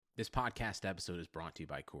This podcast episode is brought to you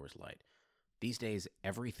by Coors Light. These days,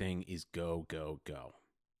 everything is go, go, go.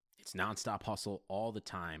 It's nonstop hustle all the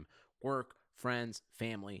time. Work, friends,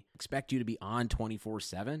 family expect you to be on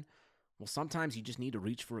 24/7. Well, sometimes you just need to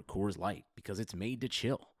reach for a Coors Light because it's made to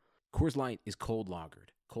chill. Coors Light is cold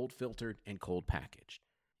lagered, cold filtered, and cold packaged.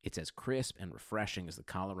 It's as crisp and refreshing as the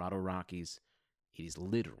Colorado Rockies. It is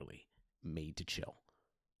literally made to chill.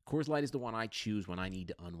 Coors Light is the one I choose when I need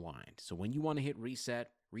to unwind. So when you want to hit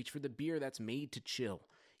reset, reach for the beer that's made to chill.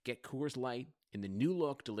 Get Coors Light in the new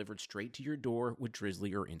look delivered straight to your door with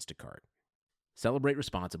Drizzly or Instacart. Celebrate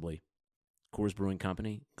responsibly. Coors Brewing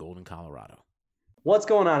Company, Golden, Colorado. What's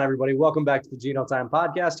going on, everybody? Welcome back to the Geno Time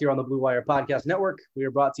Podcast here on the Blue Wire Podcast Network. We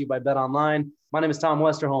are brought to you by Bet Online. My name is Tom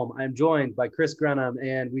Westerholm. I'm joined by Chris Grenham,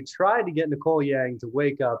 and we tried to get Nicole Yang to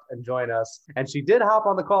wake up and join us, and she did hop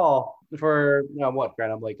on the call for,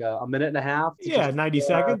 Grenham, like a minute and a half? Yeah, 90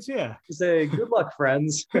 seconds, yeah. To say, good luck,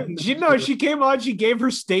 friends. She came on, she gave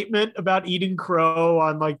her statement about eating crow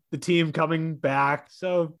on, like, the team coming back.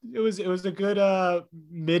 So it was a good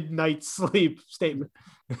midnight sleep statement.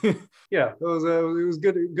 Yeah, it was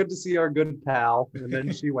good to see our good pal, and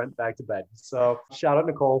then she went back to bed. So shout out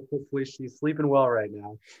Nicole. Hopefully she's sleeping well right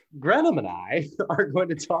now. Grenham and I are going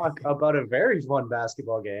to talk about a very fun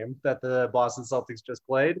basketball game that the Boston Celtics just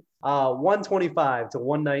played.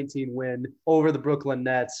 125-119 win over the Brooklyn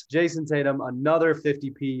Nets. Jason Tatum, another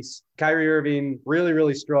 50-piece. Kyrie Irving really,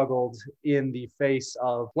 really struggled in the face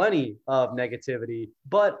of plenty of negativity.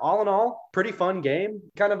 But all in all, pretty fun game.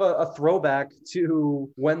 Kind of a throwback to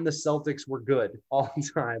when the Celtics were good all the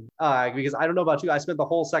time. Because I don't know about you, I spent the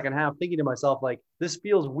whole second half thinking to myself, like, this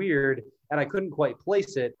feels weird, and I couldn't quite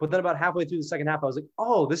place it. But then about halfway through the second half, I was like,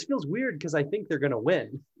 oh, this feels weird because I think they're going to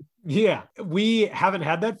win. Yeah, we haven't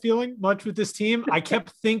had that feeling much with this team. I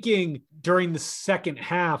kept thinking during the second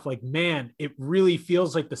half, like, man, it really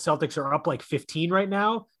feels like the Celtics are up like 15 right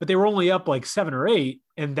now, but they were only up like 7 or 8.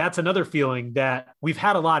 And that's another feeling that we've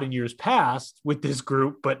had a lot in years past with this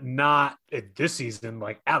group, but not this season,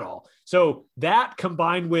 like, at all. So that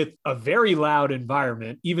combined with a very loud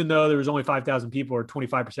environment, even though there was only 5,000 people or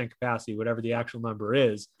 25% capacity, whatever the actual number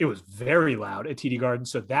is, it was very loud at TD Garden.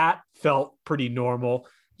 So that felt pretty normal.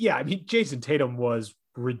 Yeah, I mean, Jason Tatum was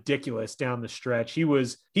ridiculous down the stretch.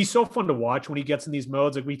 He's so fun to watch when he gets in these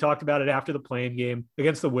modes. Like, we talked about it after the play-in game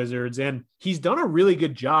against the Wizards, and he's done a really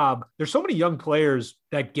good job. There's so many young players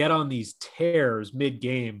that get on these tears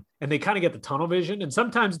mid-game, and they kind of get the tunnel vision, and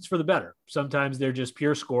sometimes it's for the better. Sometimes they're just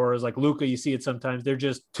pure scorers. Like Luka, you see it sometimes. They're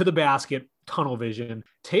just to the basket, tunnel vision.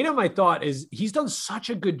 Tatum, I thought, he's done such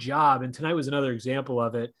a good job, and tonight was another example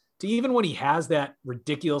of it, to even when he has that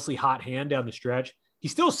ridiculously hot hand down the stretch,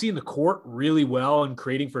 he's still seeing the court really well and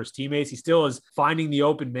creating for his teammates. He still is finding the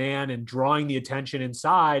open man and drawing the attention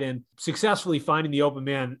inside and successfully finding the open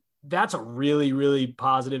man. That's a really, really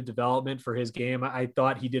positive development for his game. I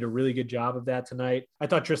thought he did a really good job of that tonight. I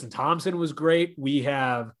thought Tristan Thompson was great. We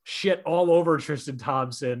have shit all over Tristan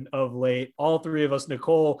Thompson of late, all three of us,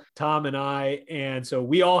 Nicole, Tom, and I. And so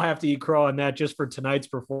we all have to eat crow on that just for tonight's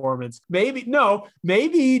performance. Maybe now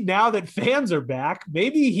that fans are back,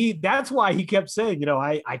 that's why he kept saying,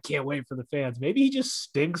 I can't wait for the fans. Maybe he just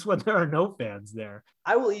stinks when there are no fans there.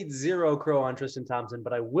 I will eat zero crow on Tristan Thompson,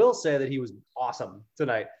 but I will say that he was awesome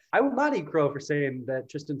tonight. I will not eat crow for saying that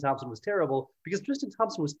Tristan Thompson was terrible, because Tristan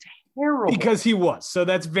Thompson was terrible. Because he was. So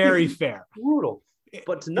that's very fair. Brutal.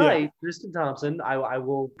 But tonight, Tristan Thompson, I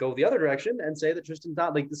will go the other direction and say that Tristan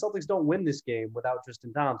Thompson, like, the Celtics don't win this game without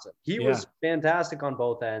Tristan Thompson. He was fantastic on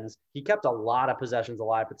both ends. He kept a lot of possessions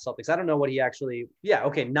alive for the Celtics. I don't know what he actually,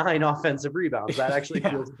 9 offensive rebounds. That actually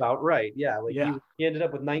feels about right. Yeah, he ended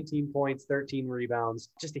up with 19 points, 13 rebounds,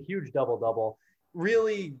 just a huge double-double.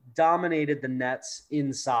 Really dominated the Nets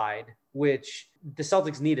inside, which the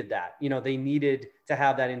Celtics needed that. They needed to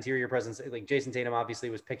have that interior presence. Like, Jason Tatum obviously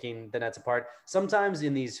was picking the Nets apart. Sometimes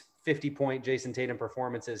in these 50-point Jason Tatum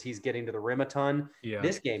performances, he's getting to the rim a ton. Yeah.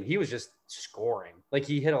 This game, he was just scoring. Like,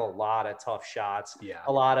 he hit a lot of tough shots. Yeah.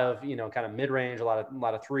 A lot of, kind of mid-range, a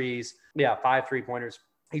lot of threes. Yeah, 5 3-pointers.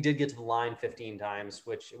 He did get to the line 15 times,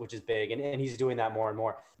 which is big, and he's doing that more and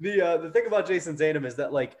more. The thing about Jason Tatum is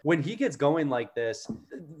that, like, when he gets going like this,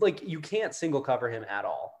 like, you can't single cover him at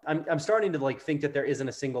all. I'm starting to, like, think that there isn't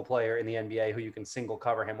a single player in the NBA who you can single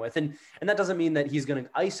cover him with, and that doesn't mean that he's going to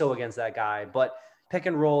ISO against that guy, but pick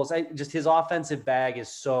and rolls. Just his offensive bag is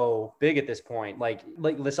so big at this point. Like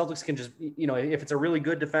the Celtics can just, if it's a really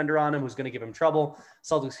good defender on him who's going to give him trouble,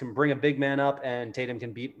 Celtics can bring a big man up and Tatum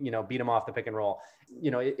can beat him off the pick and roll.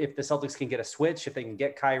 If the Celtics can get a switch, if they can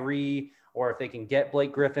get Kyrie or if they can get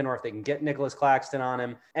Blake Griffin, or if they can get Nicholas Claxton on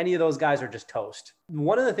him, any of those guys are just toast.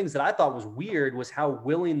 One of the things that I thought was weird was how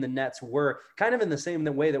willing the Nets were, kind of in the same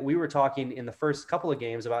way that we were talking in the first couple of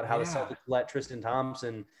games about how the Celtics let Tristan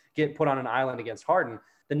Thompson get put on an island against Harden.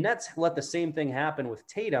 The Nets let the same thing happen with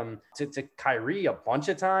Tatum to Kyrie a bunch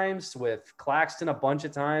of times, with Claxton a bunch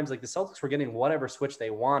of times. Like the Celtics were getting whatever switch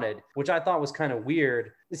they wanted, which I thought was kind of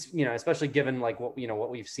weird, especially given like what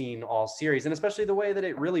we've seen all series, and especially the way that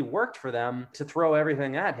it really worked for them to throw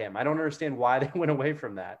everything at him. I don't understand why they went away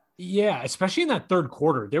from that. Yeah, especially in that third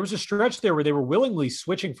quarter. There was a stretch there where they were willingly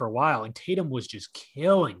switching for a while, and Tatum was just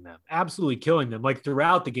killing them, absolutely killing them. Like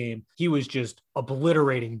throughout the game, he was just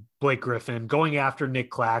obliterating Blake Griffin, going after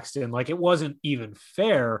Nick Claxton. Like it wasn't even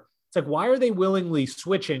fair. It's like, why are they willingly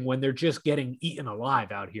switching when they're just getting eaten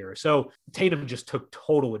alive out here? So Tatum just took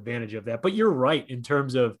total advantage of that. But you're right in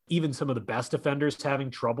terms of even some of the best defenders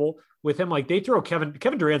having trouble with him. Like they throw Kevin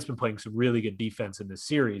Durant's been playing some really good defense in this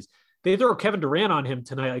series. They throw Kevin Durant on him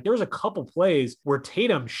tonight. Like there was a couple plays where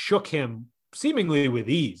Tatum shook him seemingly with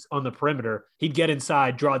ease on the perimeter. He'd get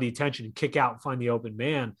inside, draw the attention, and kick out and find the open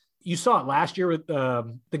man. You saw it last year with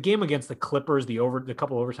the game against the Clippers, the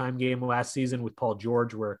couple overtime game last season with Paul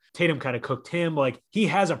George, where Tatum kind of cooked him. Like he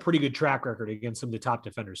has a pretty good track record against some of the top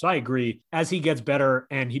defenders. So I agree. As he gets better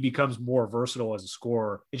and he becomes more versatile as a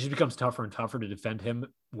scorer, it just becomes tougher and tougher to defend him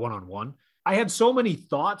one-on-one. I had so many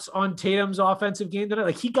thoughts on Tatum's offensive game tonight.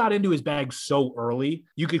 Like he got into his bag so early.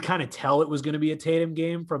 You could kind of tell it was going to be a Tatum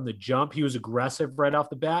game from the jump. He was aggressive right off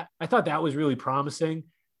the bat. I thought that was really promising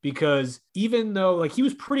because even though like he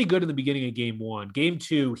was pretty good in the beginning of game one, game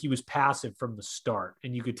two, he was passive from the start.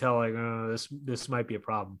 And you could tell like, oh, this might be a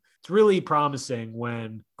problem. It's really promising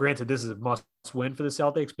when, granted, this is a must win for the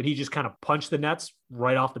Celtics, but he just kind of punched the Nets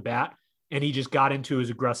right off the bat. And he just got into his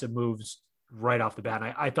aggressive moves right off the bat.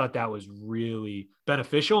 And I thought that was really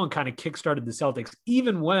beneficial and kind of kickstarted the Celtics,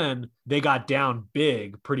 even when they got down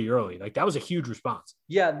big pretty early. Like that was a huge response.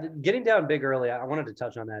 Yeah, getting down big early, I wanted to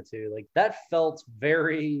touch on that too. Like that felt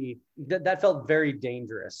very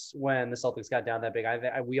dangerous when the Celtics got down that big.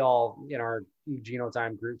 We all in our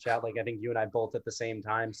Genotime group chat, like I think you and I both at the same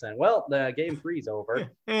time saying, well, the game 3's over.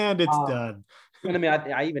 And it's done. And I mean,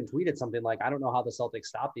 I even tweeted something like, I don't know how the Celtics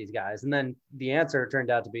stop these guys. And then the answer turned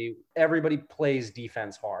out to be everybody plays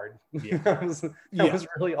defense hard. Yeah. that was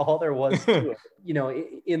really all there was to it.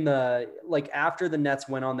 In the, like after the Nets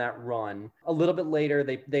went on that run, a little bit later,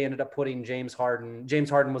 they ended up putting James Harden. James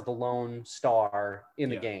Harden was the lone star in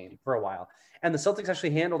the game for a while. And the Celtics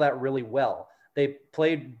actually handled that really well. They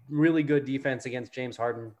played really good defense against James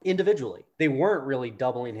Harden individually. They weren't really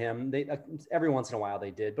doubling him. Every once in a while they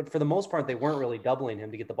did, but for the most part, they weren't really doubling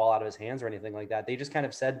him to get the ball out of his hands or anything like that. They just kind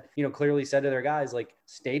of said, clearly said to their guys, like,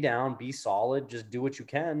 stay down, be solid, just do what you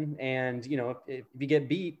can. And, if you get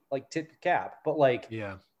beat, like tip your cap, but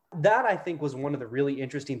that I think was one of the really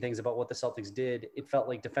interesting things about what the Celtics did. It felt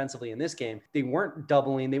like defensively in this game, they weren't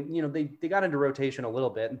doubling. They got into rotation a little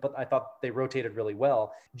bit, but I thought they rotated really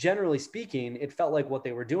well. Generally speaking, it felt like what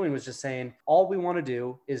they were doing was just saying, all we want to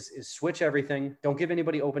do is switch everything. Don't give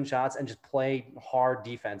anybody open shots and just play hard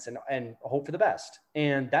defense and hope for the best.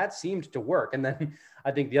 And that seemed to work. And then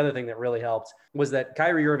I think the other thing that really helped was that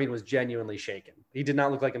Kyrie Irving was genuinely shaken. He did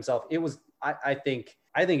not look like himself. It was, I think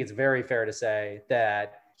it's very fair to say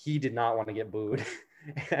that he did not want to get booed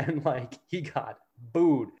and he got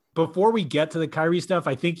booed. Before we get to the Kyrie stuff,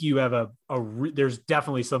 I think you have there's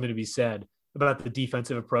definitely something to be said about the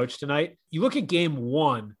defensive approach tonight. You look at game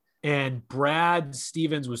one and Brad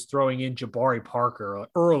Stevens was throwing in Jabari Parker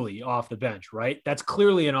early off the bench, right? That's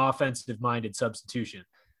clearly an offensive minded substitution.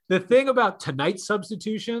 The thing about tonight's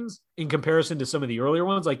substitutions in comparison to some of the earlier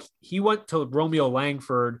ones, like he went to Romeo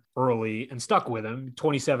Langford early and stuck with him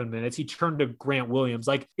 27 minutes. He turned to Grant Williams.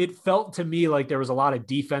 Like it felt to me like there was a lot of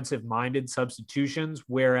defensive minded substitutions,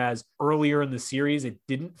 whereas earlier in the series, it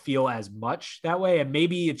didn't feel as much that way. And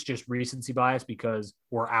maybe it's just recency bias because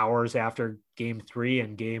we're hours after game 3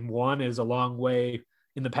 and game 1 is a long way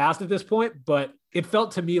in the past at this point. But it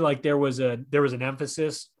felt to me like there was an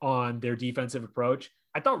emphasis on their defensive approach.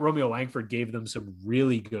 I thought Romeo Langford gave them some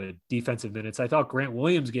really good defensive minutes. I thought Grant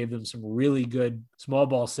Williams gave them some really good small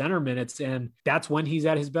ball center minutes. And that's when he's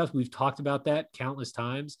at his best. We've talked about that countless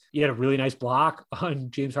times. He had a really nice block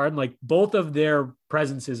on James Harden. Like both of their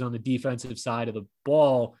presences on the defensive side of the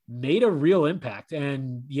ball made a real impact.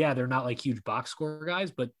 And yeah, they're not like huge box score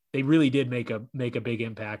guys, but they really did make a big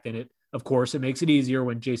impact. And of course, it makes it easier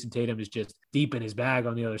when Jason Tatum is just deep in his bag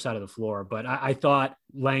on the other side of the floor. But I thought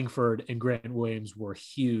Langford and Grant Williams were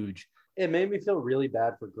huge. It made me feel really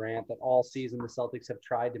bad for Grant that all season the Celtics have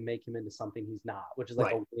tried to make him into something he's not, which is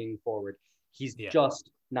like a wing forward. He's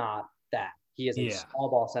just not that. He is a small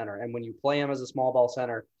ball center. And when you play him as a small ball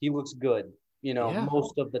center, he looks good,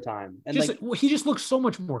 most of the time. And he just looks so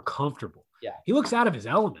much more comfortable. Yeah. He looks out of his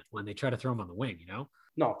element when they try to throw him on the wing,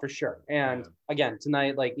 No, for sure. And again,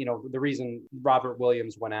 tonight, the reason Robert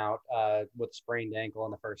Williams went out with a sprained ankle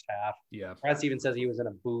in the first half. Yeah. Brad Stevens says he was in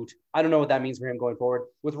a boot. I don't know what that means for him going forward.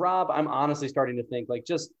 With Rob, I'm honestly starting to think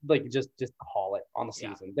just call it on the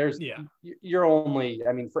season. You're only,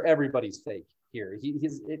 for everybody's sake here.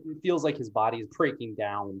 It feels like his body is breaking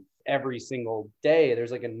down every single day.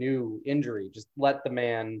 There's like a new injury. Just let the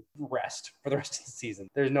man rest for the rest of the season.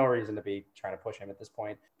 There's no reason to be trying to push him at this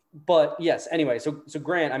point. But yes, anyway, so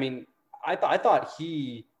Grant, I thought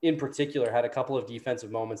he in particular had a couple of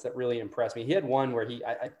defensive moments that really impressed me. He had one where he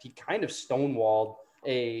kind of stonewalled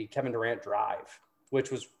a Kevin Durant drive,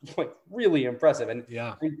 which was really impressive. And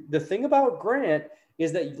the thing about Grant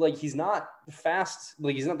is that he's not fast,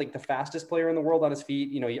 he's not the fastest player in the world on his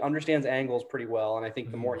feet. He understands angles pretty well, and I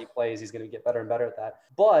think the more he plays, he's going to get better and better at that.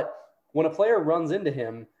 But when a player runs into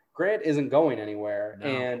him, Grant isn't going anywhere. No.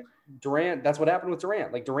 And Durant, that's what happened with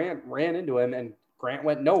Durant. Durant ran into him and Grant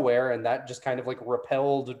went nowhere, and that just kind of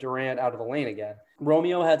repelled Durant out of the lane again.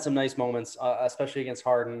 Romeo had some nice moments, especially against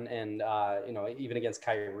Harden and, even against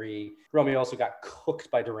Kyrie. Romeo also got cooked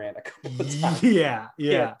by Durant a couple of times. Yeah.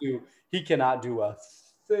 He cannot do a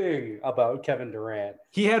thing about Kevin Durant.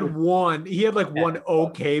 He had one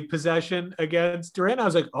okay possession against Durant. I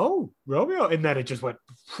was like, oh, Romeo. And then it just went,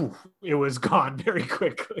 it was gone very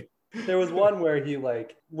quickly. There was one where he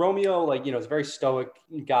Romeo, is a very stoic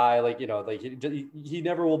guy. He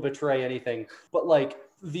never will betray anything, but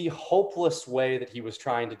the hopeless way that he was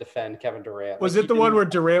trying to defend Kevin Durant. Was it the one where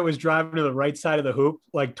Durant was driving to the right side of the hoop,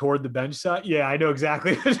 toward the bench side? Yeah, I know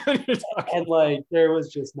exactly what you're talking about. And there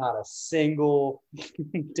was just not a single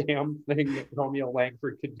damn thing that Romeo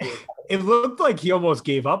Langford could do. It looked like he almost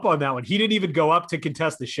gave up on that one. He didn't even go up to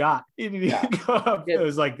contest the shot. He didn't even go up. It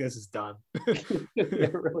was this is done.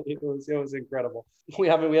 It was incredible. We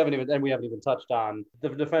haven't even touched on the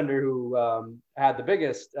defender who had the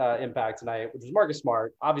biggest impact tonight, which was Marcus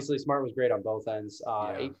Smart. Obviously, Smart was great on both ends.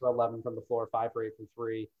 8 for 11 from the floor, 5 for 8 from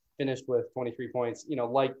 3. Finished with 23 points.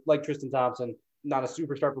 Like Tristan Thompson, not a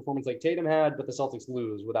superstar performance like Tatum had, but the Celtics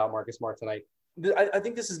lose without Marcus Smart tonight. I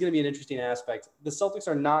think this is going to be an interesting aspect. The Celtics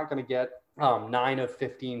are not going to get 9 of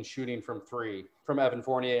 15 shooting from 3 from Evan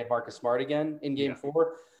Fournier and Marcus Smart again in Game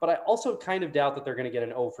 4. But I also kind of doubt that they're going to get an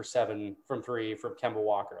 0 for 7 from 3 from Kemba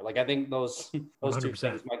Walker. I think those 100%. two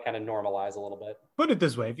things might kind of normalize a little bit. Put it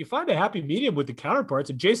this way. If you find a happy medium with the counterparts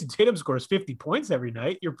and Jason Tatum scores 50 points every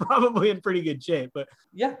night, you're probably in pretty good shape. But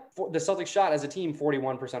yeah, the Celtics shot as a team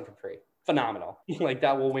 41% from 3. Phenomenal.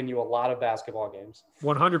 That will win you a lot of basketball games.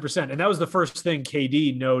 100%. And that was the first thing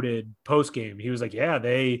KD noted post game. He was like,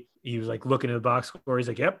 he was looking at the box score. He's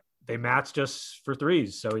like, yep, they matched us for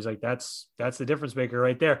threes. So he's like, that's the difference maker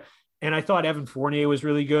right there. And I thought Evan Fournier was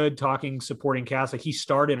really good talking supporting cast. He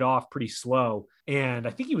started off pretty slow. And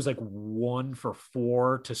I think he was 1 for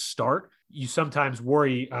 4 to start. You sometimes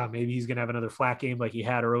worry maybe he's going to have another flat game like he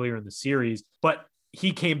had earlier in the series. But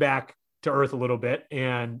he came back to earth a little bit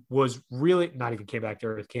and was really not even came back to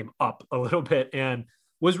earth, came up a little bit and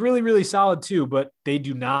was really, really solid too. But they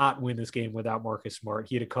do not win this game without Marcus Smart.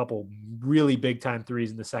 He had a couple really big time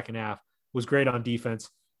threes in the second half, was great on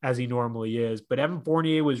defense as he normally is. But Evan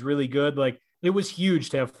Fournier was really good. It was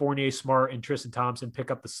huge to have Fournier, Smart, and Tristan Thompson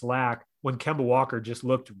pick up the slack when Kemba Walker just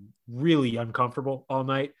looked really uncomfortable all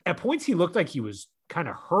night. At points, he looked like he was kind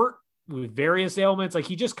of hurt with various ailments.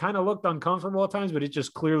 He just kind of looked uncomfortable at times, but it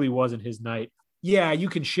just clearly wasn't his night. Yeah, you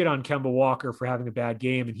can shit on Kemba Walker for having a bad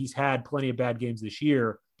game, and he's had plenty of bad games this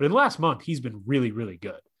year. But in the last month, he's been really, really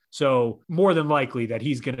good. So more than likely that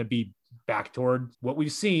he's going to be back toward what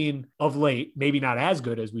we've seen of late, maybe not as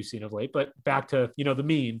good as we've seen of late, but back to, the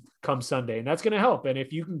mean come Sunday. And that's going to help. And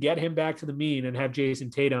if you can get him back to the mean and have Jason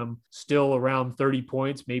Tatum still around 30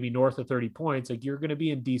 points, maybe north of 30 points, you're going to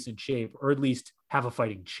be in decent shape, or at least have a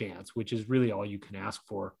fighting chance, which is really all you can ask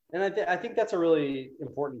for. And I think that's a really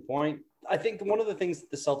important point. I think one of the things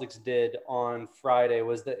that the Celtics did on Friday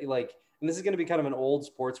was that and this is going to be kind of an old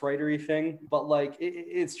sports writery thing, but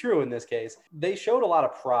it's true in this case. They showed a lot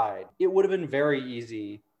of pride. It would have been very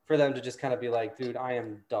easy for them to just kind of be like, dude, I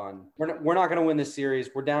am done. We're not going to win this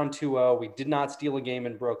series. We're down 2-0. We did not steal a game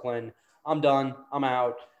in Brooklyn. I'm done. I'm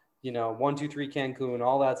out. 1, 2, 3 Cancun,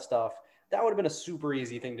 all that stuff. That would have been a super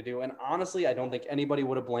easy thing to do. And honestly, I don't think anybody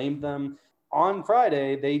would have blamed them. On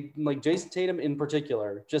Friday, they Jason Tatum in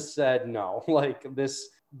particular just said, no,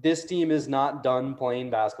 this team is not done playing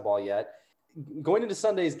basketball yet. going into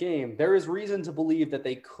Sunday's game, there is reason to believe that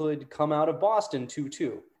they could come out of Boston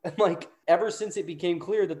 2-2. And like, ever since it became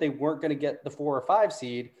clear that they weren't going to get the 4 or 5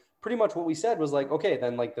 seed, pretty much what we said was like, okay,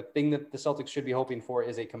 then like the thing that the Celtics should be hoping for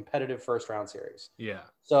is a competitive first round series. Yeah.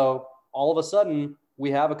 So all of a sudden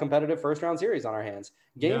we have a competitive first round series on our hands.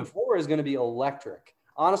 Game 4 is going to be electric.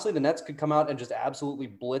 Honestly, the Nets could come out and just absolutely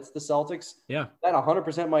blitz the Celtics. Yeah. That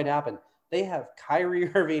 100% might happen. They have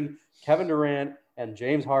Kyrie Irving, Kevin Durant, and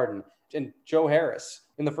James Harden and Joe Harris.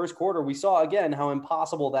 In the first quarter, we saw again how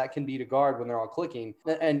impossible that can be to guard when they're all clicking.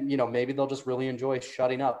 And, you know, maybe they'll just really enjoy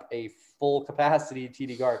shutting up a full capacity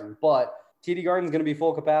TD Garden. But TD Garden's going to be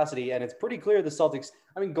full capacity, and it's pretty clear the Celtics,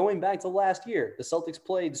 I mean, going back to last year, the Celtics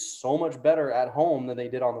played so much better at home than they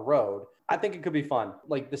did on the road. I think it could be fun.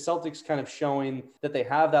 Like the Celtics kind of showing that they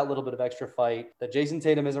have that little bit of extra fight, that Jason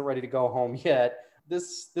Tatum isn't ready to go home yet.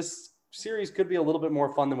 This series could be a little bit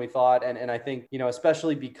more fun than we thought. And I think, you know,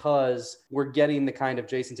 especially because we're getting the kind of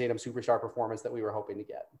Jason Tatum superstar performance that we were hoping to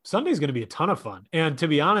get. Sunday's going to be a ton of fun. And to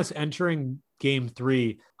be honest, entering game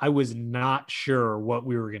 3, I was not sure what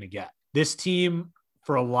we were going to get. This team,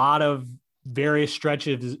 for a lot of various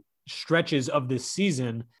stretches of this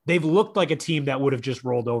season, they've looked like a team that would have just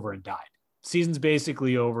rolled over and died. Season's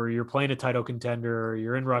basically over. You're playing a title contender.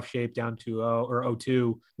 You're in rough shape, down 2-0 or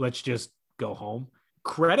 0-2. Let's just go home.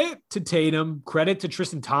 Credit to Tatum, credit to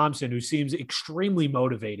Tristan Thompson, who seems extremely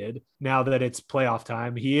motivated now that it's playoff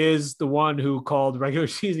time. He is the one who called regular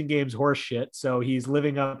season games horse shit, so he's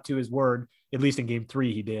living up to his word, at least in game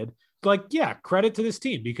 3 he did. Like, yeah, credit to this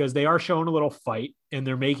team because they are showing a little fight and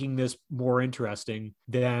they're making this more interesting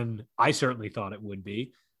than I certainly thought it would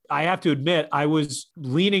be. I have to admit, I was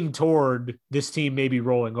leaning toward this team maybe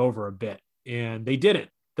rolling over a bit, and they didn't.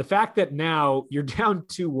 The fact that now you're down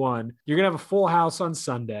 2-1, you're going to have a full house on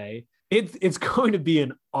Sunday. It's going to be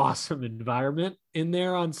an awesome environment in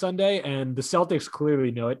there on Sunday, and the Celtics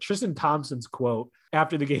clearly know it. Tristan Thompson's quote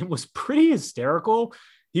after the game was pretty hysterical.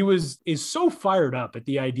 He is so fired up at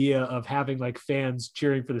the idea of having like fans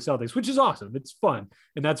cheering for the Celtics, which is awesome. It's fun.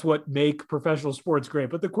 And that's what make professional sports great.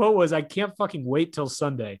 But the quote was, I can't fucking wait till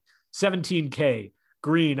Sunday. 17K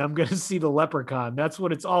green. I'm going to see the leprechaun. That's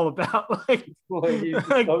what it's all about. Like, he's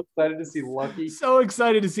so excited to see Lucky. So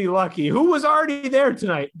excited to see Lucky, who was already there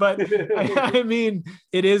tonight. But I mean,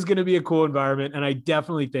 it is going to be a cool environment. And I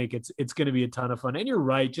definitely think it's going to be a ton of fun. And you're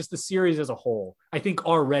right. Just the series as a whole, I think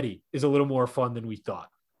already is a little more fun than we thought.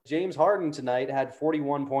 James Harden tonight had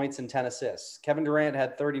 41 points and 10 assists. Kevin Durant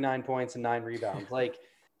had 39 points and 9 rebounds. Like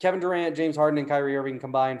Kevin Durant, James Harden, and Kyrie Irving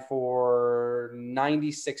combined for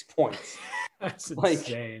 96 points. That's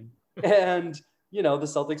insane. And, you know, the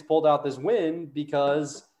Celtics pulled out this win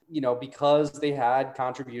because they had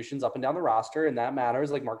contributions up and down the roster, and that matters.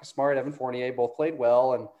 Like Marcus Smart, Evan Fournier both played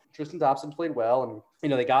well, and Tristan Thompson played well, and, you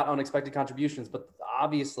know, they got unexpected contributions. But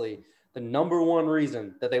obviously, the number one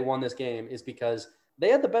reason that they won this game is because they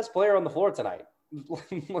had the best player on the floor tonight.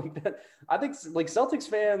 Like that, I think like Celtics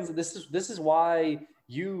fans, this is why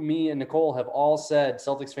you, me, and Nicole have all said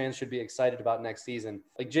Celtics fans should be excited about next season.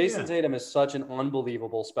 Like Jason Tatum is such an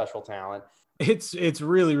unbelievable special talent. It's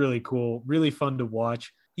really, really cool, really fun to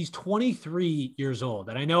watch. He's 23 years old,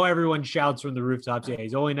 and I know everyone shouts from the rooftops, yeah,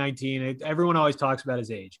 he's only 19. Everyone always talks about his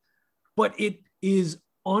age, but it is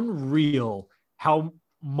unreal how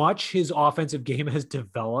much his offensive game has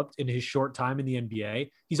developed in his short time in the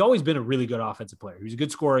NBA. He's always been a really good offensive player. He was a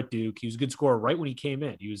good scorer at Duke. He was a good scorer right when he came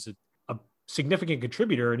in. He was a significant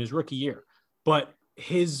contributor in his rookie year, but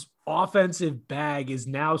his offensive bag is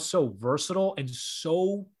now so versatile and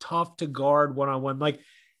so tough to guard one-on-one. Like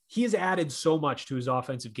he has added so much to his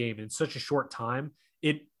offensive game in such a short time.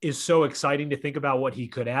 It is so exciting to think about what he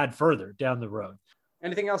could add further down the road.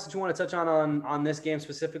 Anything else that you want to touch on this game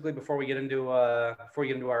specifically before we get into our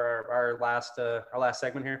last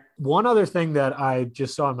segment here? One other thing that I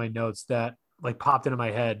just saw in my notes that like popped into my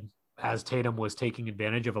head as Tatum was taking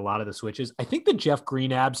advantage of a lot of the switches. I think the Jeff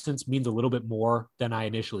Green absence means a little bit more than I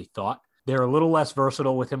initially thought. They're a little less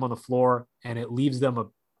versatile with him on the floor, and it leaves them more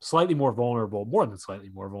than slightly more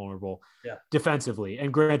vulnerable defensively.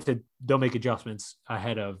 And granted, they'll make adjustments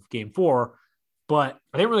ahead of game 4, but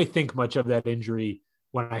I didn't really think much of that injury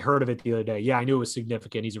when I heard of it the other day. Yeah, I knew it was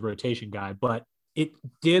significant. He's a rotation guy, but it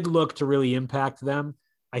did look to really impact them.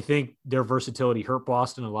 I think their versatility hurt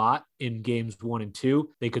Boston a lot in games 1 and 2.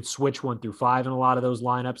 They could switch 1 through 5 in a lot of those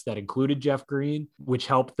lineups that included Jeff Green, which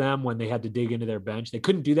helped them when they had to dig into their bench. They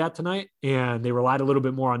couldn't do that tonight, and they relied a little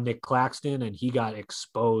bit more on Nick Claxton, and he got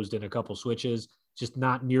exposed in a couple switches, just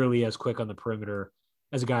not nearly as quick on the perimeter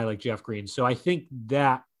as a guy like Jeff Green. So I think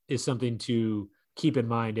that is something to keep in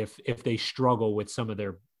mind if they struggle with some of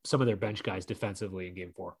their bench guys defensively in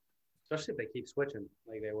game 4. especially if they keep switching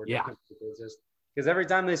like they were. Yeah. Because every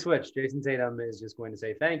time they switch, Jason Tatum is just going to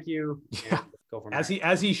say thank you and go from as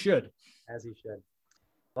there. he should. As he should.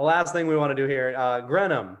 The last thing we want to do here,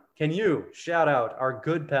 Grenham, can you shout out our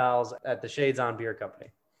good pals at the Shades On Beer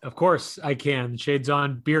Company? Of course I can. Shades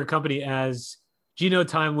On Beer Company, as Geno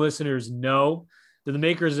Time listeners know, they're the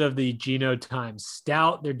makers of the Geno Time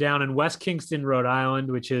Stout. They're down in West Kingston, Rhode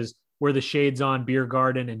Island, which is where the Shades On Beer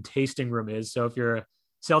Garden and Tasting Room is. So if you're a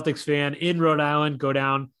Celtics fan in Rhode Island, go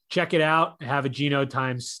down, check it out, have a Geno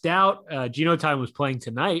Time Stout. Geno Time was playing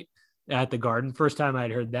tonight at the Garden. First time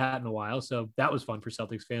I'd heard that in a while. So that was fun for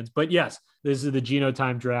Celtics fans. But yes, this is the Geno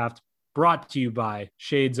Time Draft brought to you by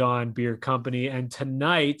Shades On Beer Company. And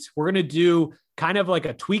tonight we're going to do kind of like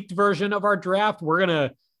a tweaked version of our draft.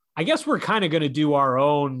 I guess we're kind of going to do our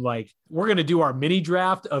own, we're going to do our mini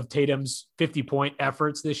draft of Tatum's 50-point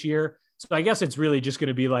efforts this year. So I guess it's really just going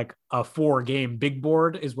to be like a 4-game big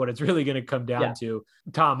board is what it's really going to come down to.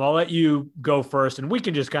 Tom, I'll let you go first, and we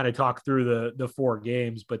can just kind of talk through the 4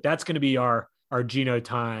 games, but that's going to be our Geno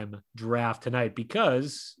Time draft tonight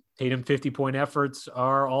because Tatum 50-point efforts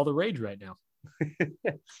are all the rage right now.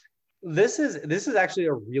 This is actually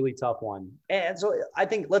a really tough one. And so I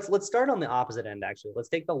think let's start on the opposite end, actually. Let's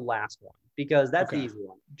take the last one because that's the easy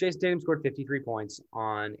one. Jason Tatum scored 53 points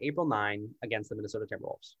on April 9 against the Minnesota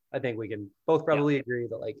Timberwolves. I think we can both probably agree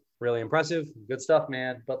that really impressive, good stuff,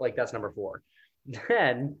 man. But that's number 4.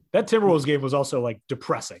 Then that Timberwolves game was also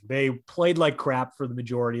depressing. They played like crap for the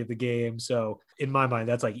majority of the game. So in my mind,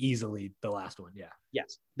 that's easily the last one. Yeah.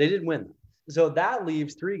 Yes, they did win. So that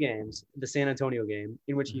leaves 3 games, the San Antonio game,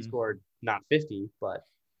 in which he scored not 50, but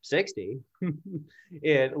 60.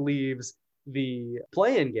 It leaves the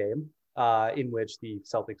play-in game, in which the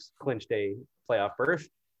Celtics clinched a playoff berth.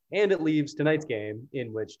 And it leaves tonight's game,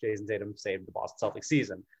 in which Jason Tatum saved the Boston Celtics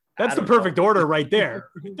season. That's the perfect order right there.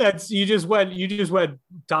 You just went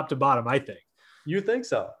top to bottom, I think. You think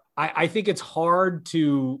so? I think it's hard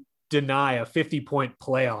to deny a 50-point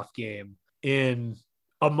playoff game in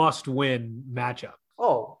a must-win matchup.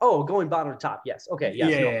 Oh, going bottom to top. Yes. Okay.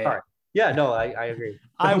 Yes. Yeah. All right. Yeah. No, I agree.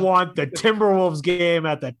 I want the Timberwolves game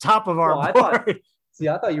at the top of our board.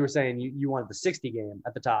 I thought you were saying you wanted the 60 game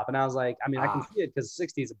at the top, and I was like, I mean, I can see it because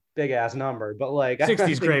 60 is a big ass number, but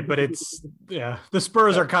 60 is great, but it's the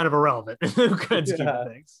Spurs are kind of irrelevant in the grand scheme of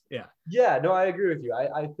things. Yeah. Yeah. No, I agree with you.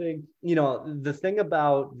 I think the thing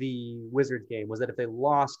about the Wizards game was that if they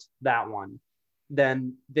lost that one,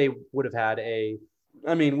 then they would have had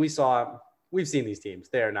we've seen these teams.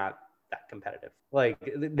 They are not that competitive.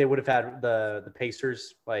 They would have had the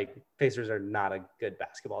Pacers. Pacers are not a good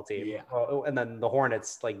basketball team. Yeah. And then the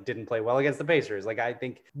Hornets didn't play well against the Pacers. I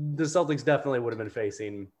think the Celtics definitely would have been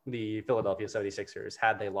facing the Philadelphia 76ers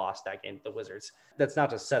had they lost that game to the Wizards. That's not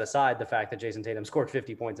to set aside the fact that Jason Tatum scored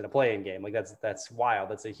 50 points in a play-in game. That's wild.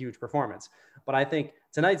 That's a huge performance. But I think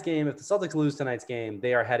tonight's game, if the Celtics lose tonight's game,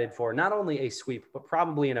 they are headed for not only a sweep, but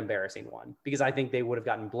probably an embarrassing one, because I think they would have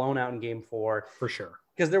gotten blown out in game 4. For sure.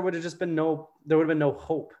 Because there would have been no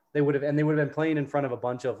hope. They would have been playing in front of a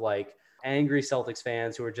bunch of angry Celtics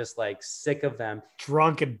fans who are just sick of them.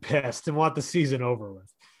 Drunk and pissed and want the season over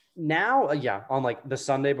with. Now, on the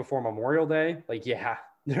Sunday before Memorial Day,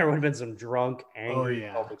 there would have been some drunk, angry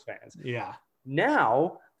Celtics fans. Yeah.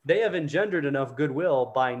 Now they have engendered enough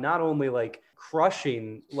goodwill by not only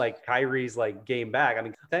crushing Kyrie's game back. I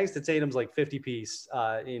mean, thanks to Tatum's 50 piece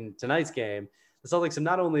in tonight's game, the Celtics have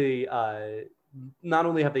not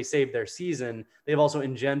only have they saved their season, they've also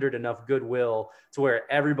engendered enough goodwill to where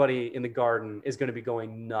everybody in the Garden is going to be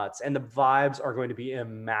going nuts, and the vibes are going to be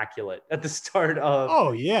immaculate at the start of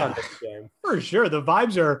Sunday's game. For sure. The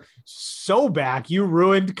vibes are so back. You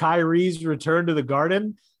ruined Kyrie's return to the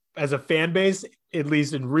Garden. As a fan base, at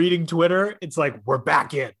least in reading Twitter, it's we're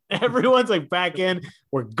back in. Everyone's back in.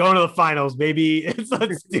 We're going to the finals, baby.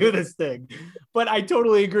 Let's do this thing. But I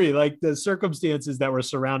totally agree. The circumstances that were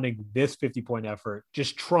surrounding this 50-point effort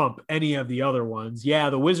just trump any of the other ones. Yeah,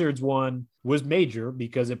 the Wizards one was major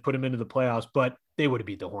because it put them into the playoffs, but they would have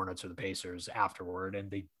beat the Hornets or the Pacers afterward,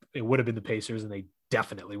 and it would have been the Pacers, and they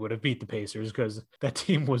definitely would have beat the Pacers because that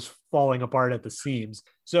team was falling apart at the seams.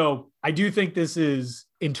 So I do think this is,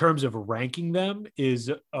 in terms of ranking them, is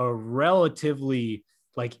a relatively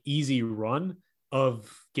easy run of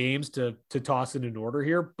games to toss it in order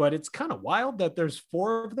here, but it's kind of wild that there's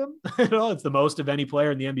 4 of them. It's the most of any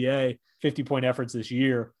player in the NBA 50-point efforts this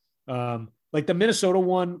year. The Minnesota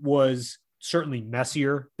one was certainly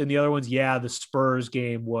messier than the other ones. Yeah, the Spurs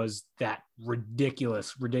game was that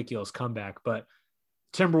ridiculous comeback, but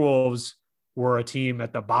Timberwolves were a team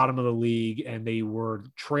at the bottom of the league and they were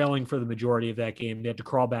trailing for the majority of that game. They had to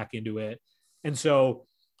crawl back into it. And so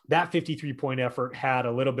that 53-point effort had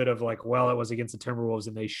a little bit of like, well, it was against the Timberwolves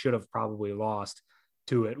and they should have probably lost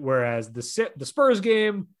to it. Whereas the Spurs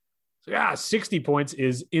game, 60 points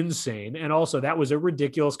is insane. And also that was a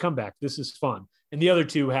ridiculous comeback. This is fun. And the other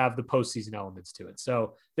two have the postseason elements to it.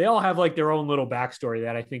 So they all have like their own little backstory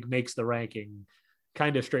that I think makes the ranking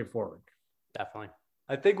kind of straightforward. Definitely.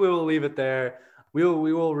 I think we will leave it there. We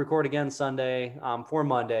will record again Sunday for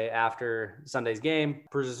Monday after Sunday's game.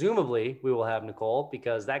 Presumably we will have Nicole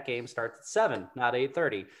because that game starts at 7, not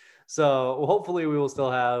 8:30. So hopefully we will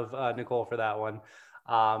still have Nicole for that one.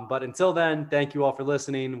 But until then, thank you all for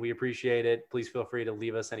listening. We appreciate it. Please feel free to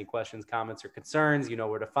leave us any questions, comments, or concerns. You know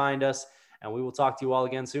where to find us, and we will talk to you all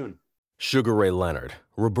again soon. Sugar Ray Leonard,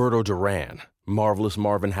 Roberto Duran, Marvelous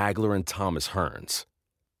Marvin Hagler, and Thomas Hearns.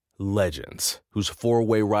 Legends, whose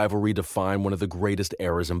four-way rivalry defined one of the greatest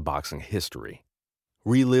eras in boxing history.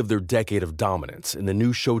 Relive their decade of dominance in the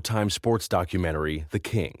new Showtime sports documentary, The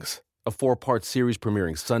Kings, a 4-part series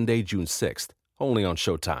premiering Sunday, June 6th, only on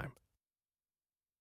Showtime.